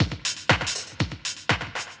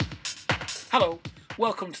Hello,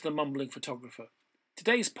 welcome to the Mumbling Photographer.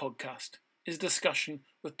 Today's podcast is a discussion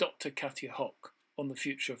with Dr. Katya Hock on the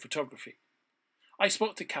future of photography. I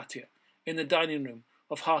spoke to Katya in the dining room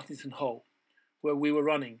of Hartington Hall, where we were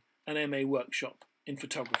running an MA workshop in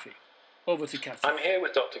photography. Over to Katya. I'm here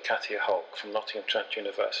with Dr. Katya Hock from Nottingham Trent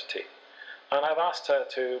University, and I've asked her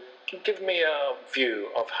to give me a view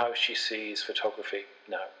of how she sees photography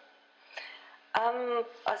now.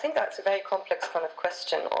 I think that's a very complex kind of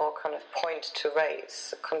question or kind of point to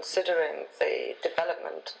raise, considering the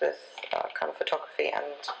development with kind of photography and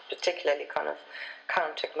particularly kind of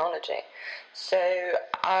current technology. So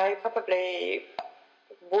I probably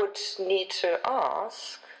would need to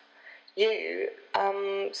ask you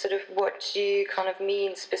sort of what you kind of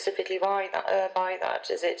mean specifically by that.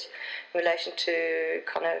 Is it in relation to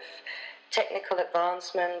kind of technical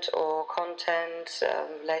advancement or content,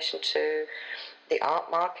 in relation to the art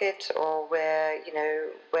market, or where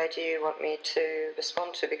do you want me to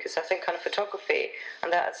respond to? Because I think kind of photography,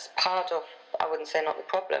 and that's part of, I wouldn't say not the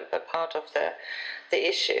problem, but part of the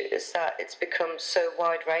issue is that it's become so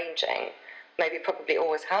wide-ranging. Maybe probably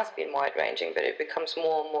always has been wide-ranging, but it becomes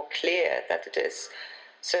more and more clear that it is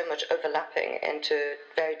so much overlapping into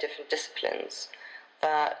very different disciplines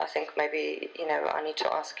that I think maybe I need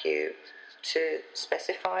to ask you to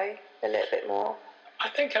specify a little bit more. I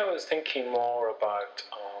think I was thinking more about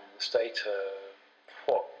the state of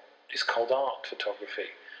what is called art photography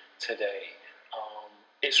today.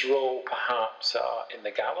 Its role perhaps in the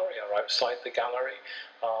gallery or outside the gallery.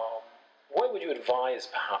 Where would you advise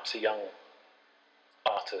perhaps a young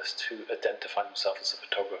artist to identify themselves as a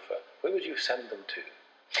photographer? Where would you send them to?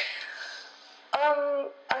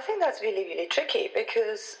 I think that's really, really tricky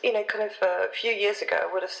because, kind of a few years ago,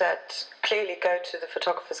 I would have said clearly go to the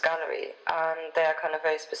photographer's gallery, and they are kind of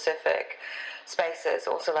very specific spaces,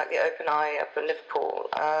 also like the Open Eye up in Liverpool,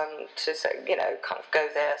 to say, kind of go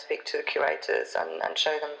there, speak to the curators and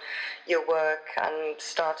show them your work and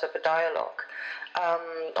start up a dialogue.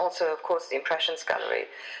 Also, of course, the Impressions Gallery.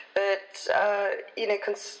 But,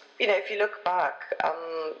 if you look back,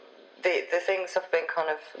 the things have been kind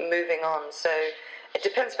of moving on, so it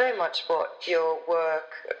depends very much what your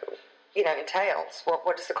work entails.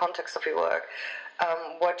 What is the context of your work?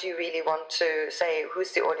 What do you really want to say?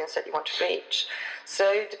 Who's the audience that you want to reach?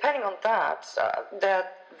 So depending on that, there are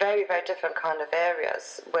very, very different kind of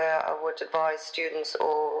areas where I would advise students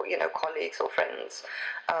or colleagues or friends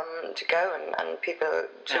to go and people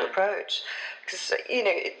to approach, because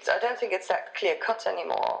I don't think it's that clear cut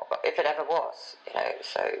anymore, if it ever was.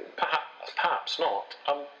 So perhaps not.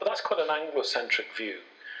 But that's quite an Anglo-centric view.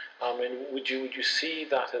 I mean, would you see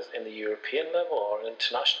that as in the European level or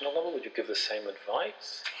international level? Would you give the same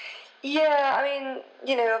advice? Yeah, I mean,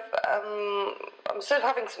 I'm sort of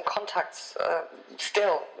having some contacts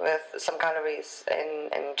still with some galleries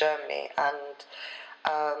in Germany, and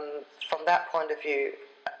from that point of view,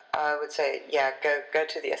 I would say, yeah, go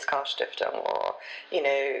to the SK Stiftung, or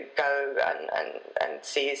go and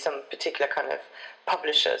see some particular kind of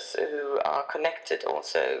publishers who are connected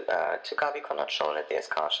also to Gabi Konrad-Scholl at the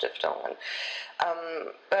SK Stiftung,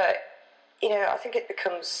 but I think it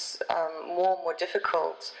becomes more and more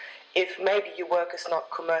difficult if maybe your work is not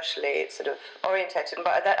commercially sort of orientated,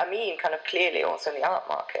 but that I mean kind of clearly also in the art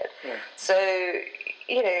market. Yeah. So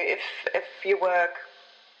if your work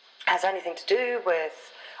has anything to do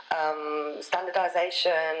with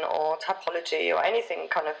standardization or typology or anything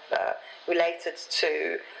kind of related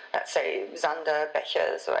to, let's say, Zander,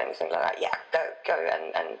 Bechers or anything like that, yeah, go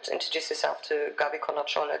and introduce yourself to Gabi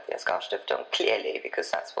Konrad-Scholl at the SK Stiftung, clearly,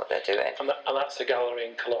 because that's what they're doing. And that's a gallery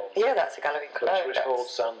in Cologne? Yeah, that's a gallery in Cologne. Which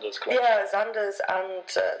holds Zander's collection? Yeah, Zander's and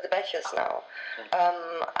the Bechers now.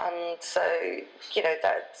 And so,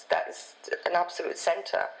 that is an absolute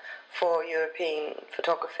centre for European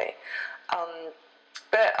photography.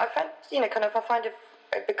 But I find, I find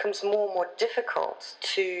it becomes more and more difficult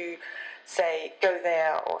to say go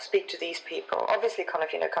there or speak to these people. Obviously, kind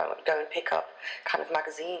of go and pick up kind of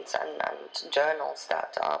magazines and journals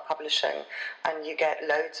that are publishing, and you get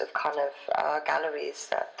loads of kind of galleries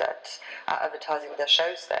that are advertising their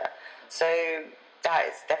shows there. So that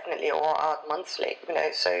is definitely, or Art Monthly,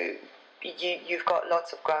 so you've got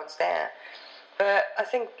lots of grounds there. But I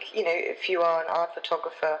think, if you are an art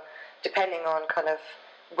photographer, depending on kind of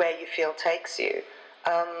where you feel takes you,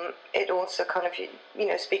 it also kind of,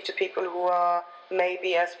 speak to people who are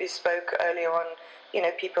maybe, as we spoke earlier on,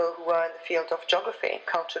 people who are in the field of geography,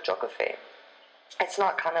 cultural geography. it's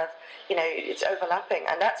not kind of, it's overlapping,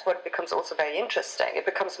 and that's what becomes also very interesting. It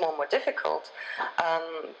becomes more and more difficult,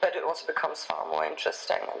 but it also becomes far more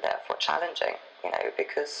interesting and therefore challenging,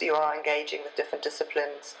 because you are engaging with different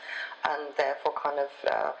disciplines and therefore kind of,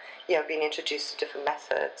 being introduced to different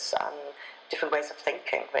methods and different ways of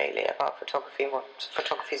thinking, really, about photography and what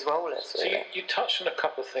photography's role is, really. So you touched on a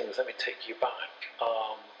couple of things. Let me take you back.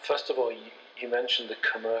 First of all, you mentioned the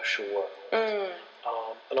commercial world.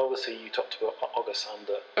 And obviously you talked about August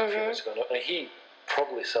Sander a few minutes ago, and he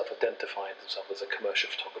probably self-identified himself as a commercial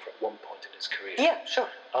photographer at one point in his career. Yeah, sure.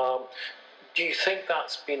 Do you think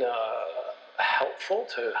that's been helpful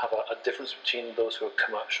to have a difference between those who are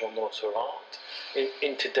commercial and those who are art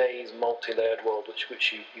in today's multi-layered world,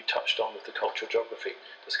 which you touched on with the cultural geography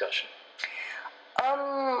discussion?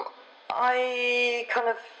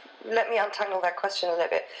 Let me untangle that question a little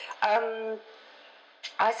bit.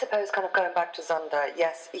 I suppose, kind of going back to Zander,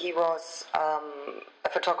 yes, he was a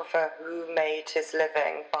photographer who made his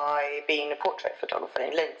living by being a portrait photographer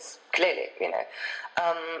in Linz, clearly,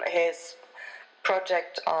 his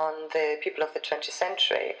project on the people of the 20th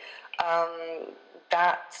century,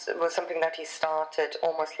 that was something that he started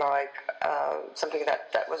almost like something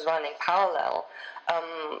that was running parallel,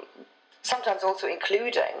 sometimes also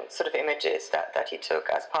including sort of images that he took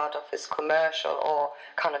as part of his commercial or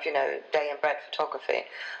kind of, day and bread photography.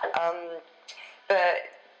 But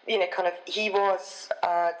he was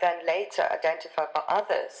then later identified by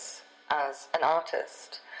others as an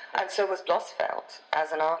artist, and so was Blossfeld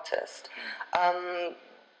as an artist.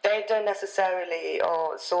 They don't necessarily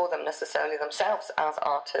or saw them necessarily themselves as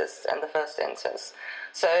artists in the first instance.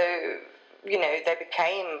 So, they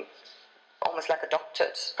became almost like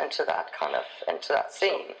adopted into that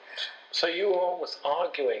scene. So you were almost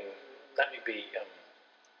arguing, let me be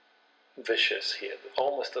vicious here,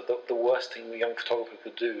 almost that the worst thing a young photographer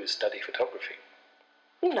could do is study photography.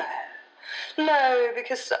 No,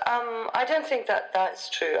 because I don't think that's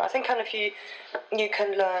true. I think kind of you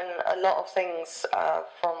can learn a lot of things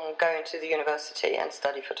from going to the university and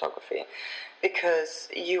study photography, because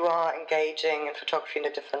you are engaging in photography in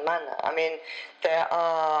a different manner. I mean, there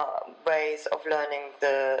are ways of learning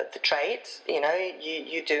the trade.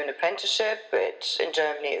 You do an apprenticeship, which in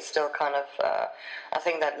Germany is still kind of I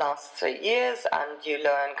think that lasts 3 years, and you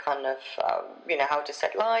learn kind of how to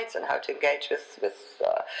set lights and how to engage with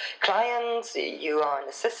clients. You are an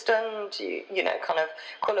assistant. You kind of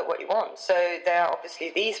call it what you want. So there are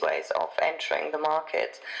obviously these ways of entering the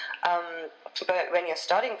market. But when you're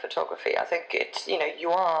studying photography, I think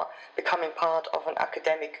you are becoming part of an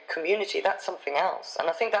academic community. That's something else. And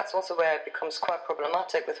I think that's also where it becomes quite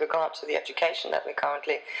problematic with regard to the education that we're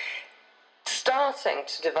currently starting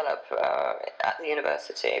to develop at the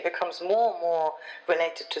university. It becomes more and more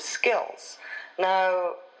related to skills.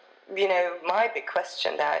 Now, my big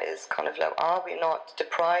question there is kind of like, are we not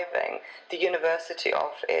depriving the university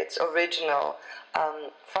of its original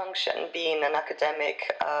function, being an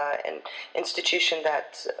academic institution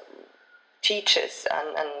that teaches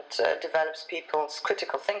and develops people's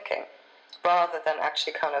critical thinking, rather than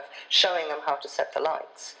actually kind of showing them how to set the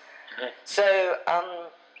lights? So,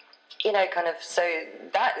 so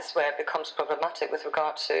that is where it becomes problematic with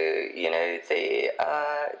regard to, the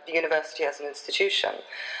university as an institution.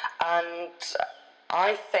 And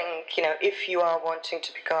I think, if you are wanting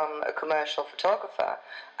to become a commercial photographer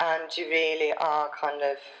and you really are kind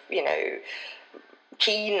of,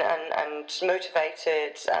 keen and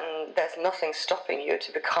motivated, and there's nothing stopping you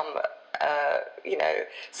to become,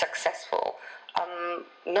 successful,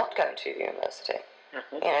 not going to the university.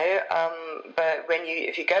 But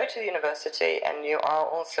if you go to the university and you are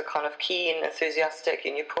also kind of keen, enthusiastic,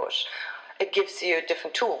 and you push, it gives you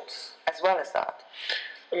different tools as well as that.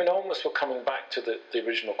 I mean, almost we're coming back to the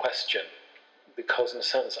original question, because in a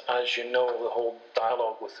sense, as you know, the whole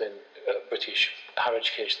dialogue within British higher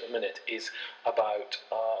education at the minute is about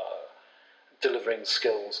delivering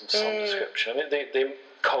skills and some description. I mean, they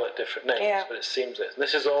call it different names, but it seems this. And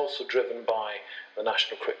this is also driven by the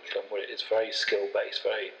national curriculum, where it's very skill-based,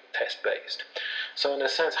 very test-based. So in a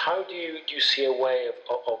sense, how do you see a way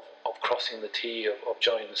of crossing the T, of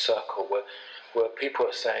joining the circle, where people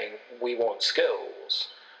are saying, we want skills,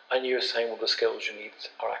 and you're saying, well, the skills you need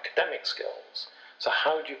are academic skills. So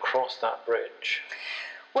how do you cross that bridge?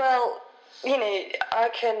 Well, I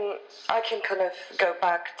can kind of go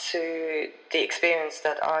back to the experience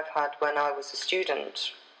that I've had when I was a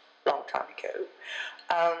student a long time ago.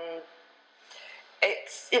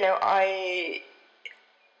 It's we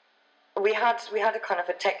had a kind of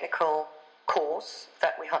a technical course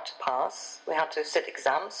that we had to pass. We had to sit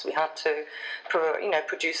exams. We had to,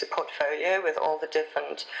 produce a portfolio with all the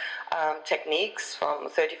different techniques from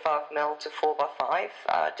 35mm to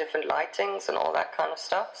 4x5, different lightings and all that kind of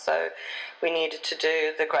stuff. So we needed to do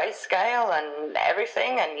the grayscale and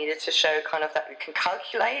everything, and needed to show kind of that we can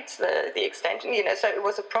calculate the extension. So it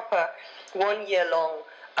was a proper 1 year long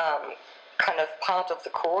kind of part of the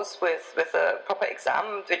course with a proper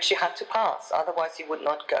exam which you had to pass, otherwise you would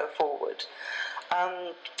not go forward.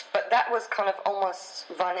 But that was kind of almost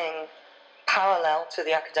running parallel to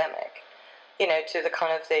the academic, to the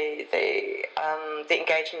kind of the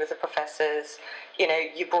engagement with the professors.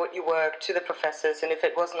 You brought your work to the professors, and if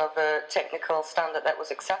it wasn't of a technical standard that was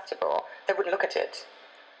acceptable, they wouldn't look at it.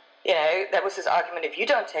 There was this argument, if you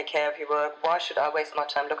don't take care of your work, why should I waste my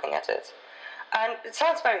time looking at it? And it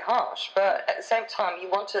sounds very harsh, but at the same time, you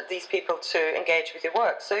wanted these people to engage with your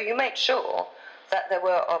work. So you made sure that they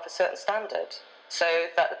were of a certain standard, so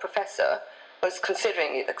that the professor was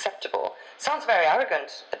considering it acceptable. Sounds very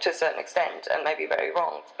arrogant to a certain extent, and maybe very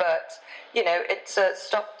wrong, but, it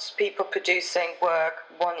stopped people producing work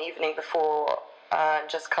one evening before,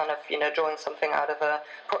 just kind of, drawing something out of a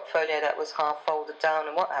portfolio that was half folded down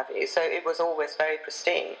and what have you. So it was always very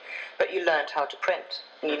pristine, but you learned how to print,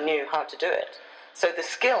 and you knew how to do it. So the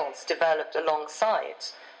skills developed alongside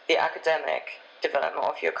the academic development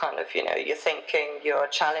of your kind of, your thinking, your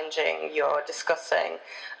challenging, your discussing,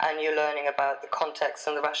 and you're learning about the context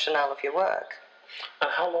and the rationale of your work.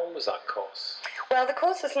 And how long was that course? Well, the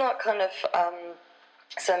course is not kind of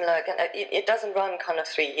similar. It doesn't run kind of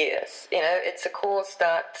 3 years. It's a course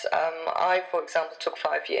that I, for example, took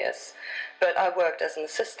 5 years, but I worked as an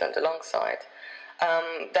assistant alongside.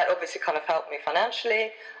 That obviously kind of helped me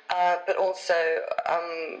financially, but also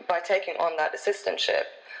by taking on that assistantship,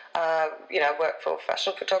 I worked for a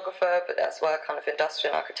fashion photographer, but as well kind of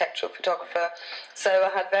industrial and architectural photographer. So I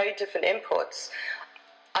had very different inputs.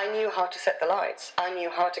 I knew how to set the lights. I knew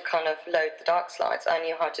how to kind of load the dark slides. I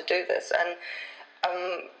knew how to do this, and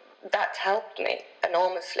that helped me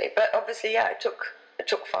enormously. But obviously, it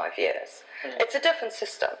took 5 years. It's a different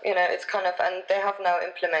system, it's kind of, and they have now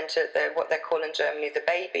implemented what they call in Germany the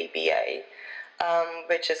baby BA,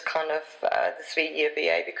 which is kind of the 3-year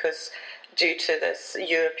BA, because due to this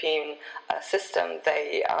European system,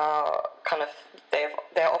 they are kind of,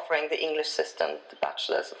 they're offering the English system, the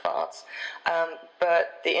Bachelors of Arts,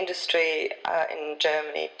 but the industry in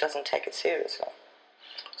Germany doesn't take it seriously.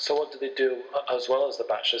 So what do they do as well as the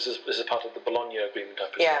bachelor's? This is part of the Bologna Agreement, I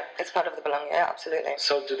presume? Yeah, it's part of the Bologna, yeah, absolutely.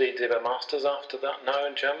 So do they do a master's after that now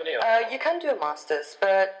in Germany? You can do a master's,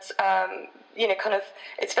 but, kind of,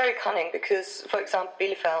 it's very cunning because, for example,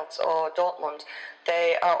 Bielefeld or Dortmund,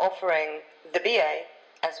 they are offering the BA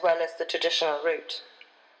as well as the traditional route.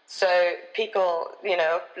 So people,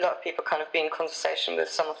 a lot of people kind of be in conversation with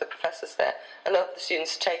some of the professors there. A lot of the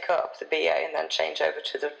students take up the BA and then change over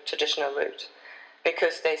to the traditional route,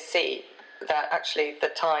 because they see that actually the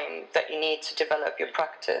time that you need to develop your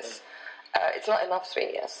practice, it's not enough 3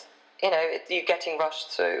 years. You're getting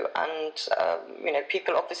rushed through, and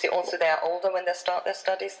people obviously also, they're older when they start their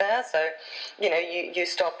studies there. So, you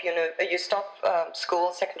stop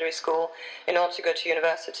school, secondary school, in order to go to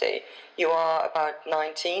university. You are about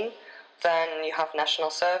 19. Then you have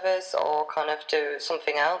national service or kind of do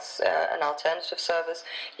something else, an alternative service.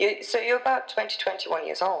 So you're about 20, 21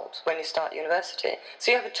 years old when you start university.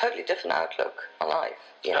 So you have a totally different outlook on life,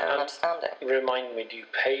 and understanding. Remind me, do you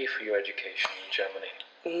pay for your education in Germany?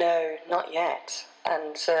 No, not yet.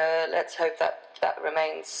 And let's hope that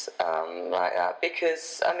remains like that,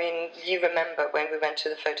 because, you remember when we went to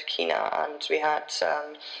the Photokina and we had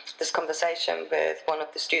this conversation with one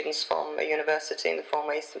of the students from a university in the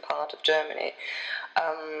former eastern part of Germany,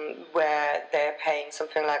 where they're paying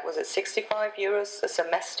something like, was it 65 euros a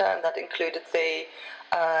semester, and that included the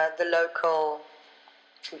local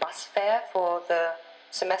bus fare for the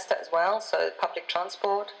semester as well, so public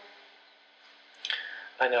transport.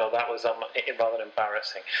 I know, that was rather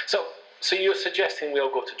embarrassing. So you're suggesting we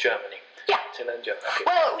all go to Germany? Yeah. To learn German. Okay.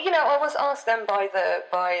 Well, I was asked then by the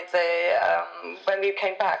when we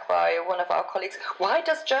came back, by one of our colleagues, why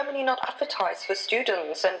does Germany not advertise for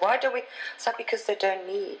students, and why do we? So because they don't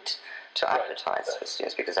need to advertise for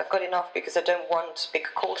students, because I've got enough, because they don't want big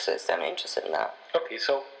courses, they're not interested in that. Okay,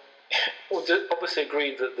 so we'll obviously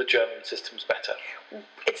agree that the German system's better.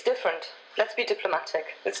 It's different. Let's be diplomatic.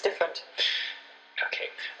 It's different. Okay,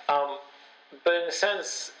 but in a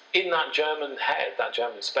sense, in that German head, that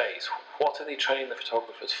German space, what are they training the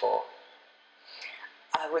photographers for?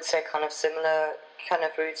 I would say kind of similar kind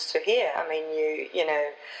of routes to here. I mean,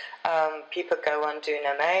 people go on doing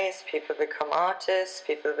MAs, people become artists,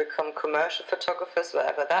 people become commercial photographers,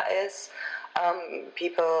 whatever that is.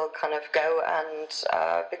 People kind of go and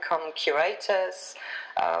become curators,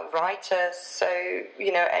 writers. So,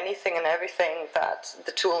 anything and everything that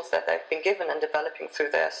the tools that they've been given and developing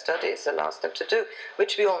through their studies allows them to do,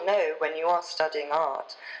 which we all know when you are studying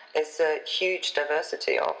art, is a huge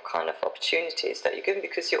diversity of kind of opportunities that you're given,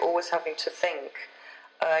 because you're always having to think,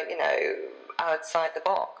 outside the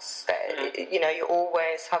box. You're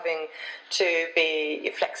always having to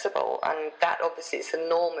be flexible, and that obviously is an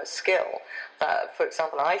enormous skill that, for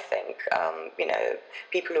example, I think,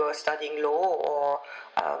 people who are studying law or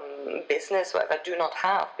business, whatever, do not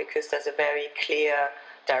have, because there's a very clear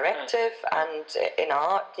directive, and in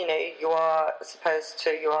art, you are asked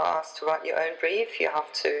to write your own brief. You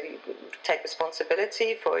have to take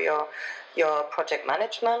responsibility for your project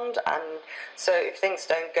management, and so if things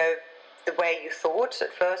don't go the way you thought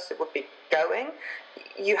at first it would be going,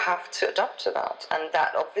 you have to adapt to that, and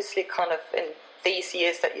that obviously kind of in these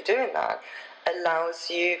years that you're doing that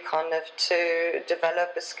allows you kind of to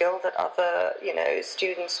develop a skill that other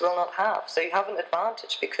students will not have. So you have an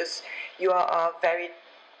advantage because you are very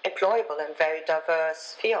employable in very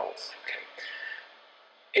diverse fields. Okay.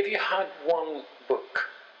 If you had one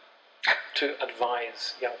book to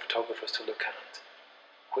advise young photographers to look at,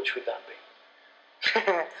 which would that be?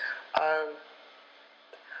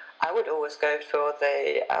 I would always go for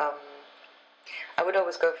the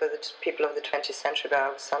people of the 20th century by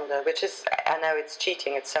August Sander, which is, I know it's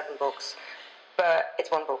cheating, it's 7 books, but it's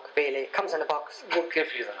one book really. It comes in a box. We'll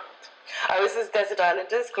give you that. Oh, is this Desert Island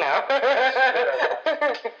Disc now?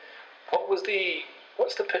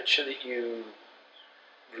 What's the picture that you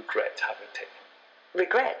regret having taken?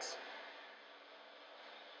 Regret?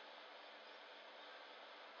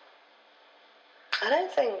 I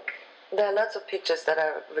don't think there are lots of pictures that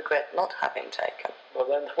I regret not having taken. Well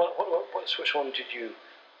then, which one did you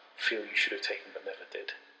feel you should have taken but never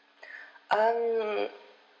did?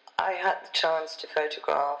 I had the chance to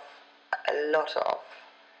photograph a lot of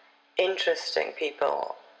interesting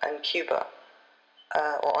people in Cuba,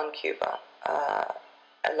 or on Cuba,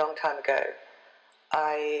 a long time ago.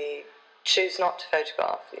 I choose not to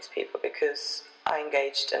photograph these people because I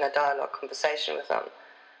engaged in a dialogue conversation with them,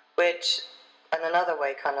 which in another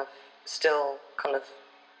way kind of still kind of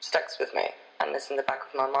sticks with me and is in the back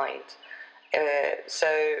of my mind. So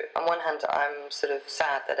on one hand I'm sort of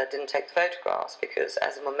sad that I didn't take the photographs, because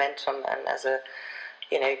as a momentum and as a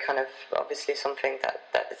kind of obviously something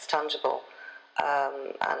that is tangible,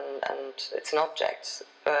 and it's an object,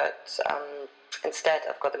 but instead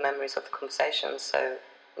I've got the memories of the conversation, so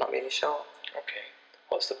I'm not really sure. Okay,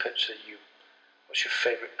 what's your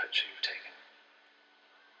favourite picture you've taken?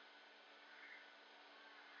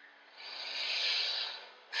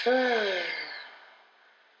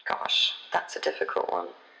 Gosh, that's a difficult one.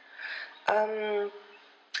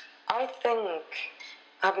 I think,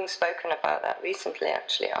 having spoken about that recently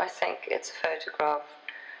actually, I think it's a photograph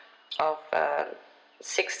of a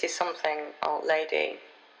 60-something old lady.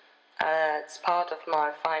 It's part of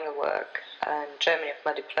my final work in Germany of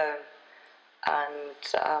my diploma,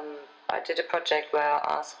 and I did a project where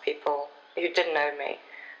I asked people who didn't know me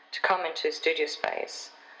to come into a studio space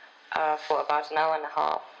for about an hour and a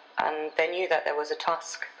half, and they knew that there was a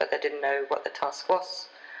task, but they didn't know what the task was,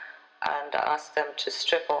 and I asked them to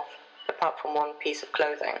strip off, apart from one piece of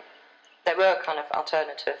clothing. There were kind of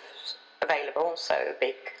alternatives available, so a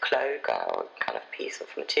big cloak or kind of piece of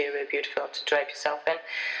material, beautiful to drape yourself in,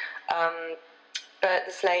 but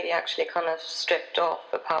this lady actually kind of stripped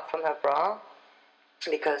off, apart from her bra,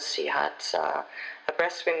 because she had her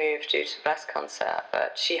breast removed due to breast cancer,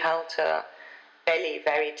 but she held her belly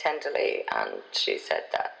very tenderly, and she said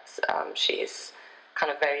that she is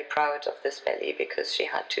kind of very proud of this belly because she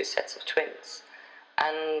had 2 sets of twins.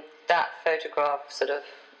 And that photograph sort of,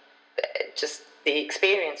 just the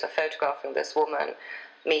experience of photographing this woman,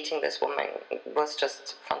 meeting this woman, was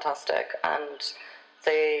just fantastic, and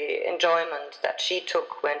the enjoyment that she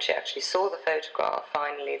took when she actually saw the photograph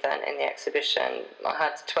finally then in the exhibition. I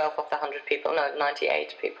had 12 of the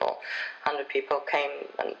 98 people. 100 people came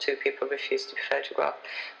and 2 people refused to be photographed.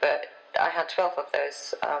 But I had 12 of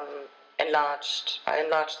those enlarged. I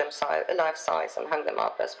enlarged them life size and hung them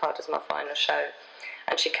up as part of my final show.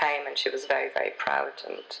 And she came and she was very, very proud,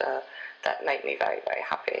 and that made me very, very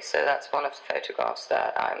happy. So that's one of the photographs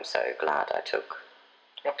that I'm so glad I took.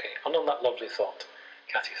 Okay, and on that lovely thought,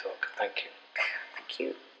 Kathy Thorpe, thank you. Thank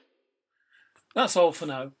you. That's all for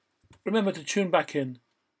now. Remember to tune back in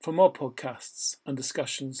for more podcasts and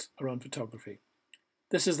discussions around photography.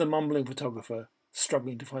 This is the mumbling photographer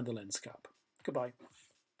struggling to find the lens cap. Goodbye.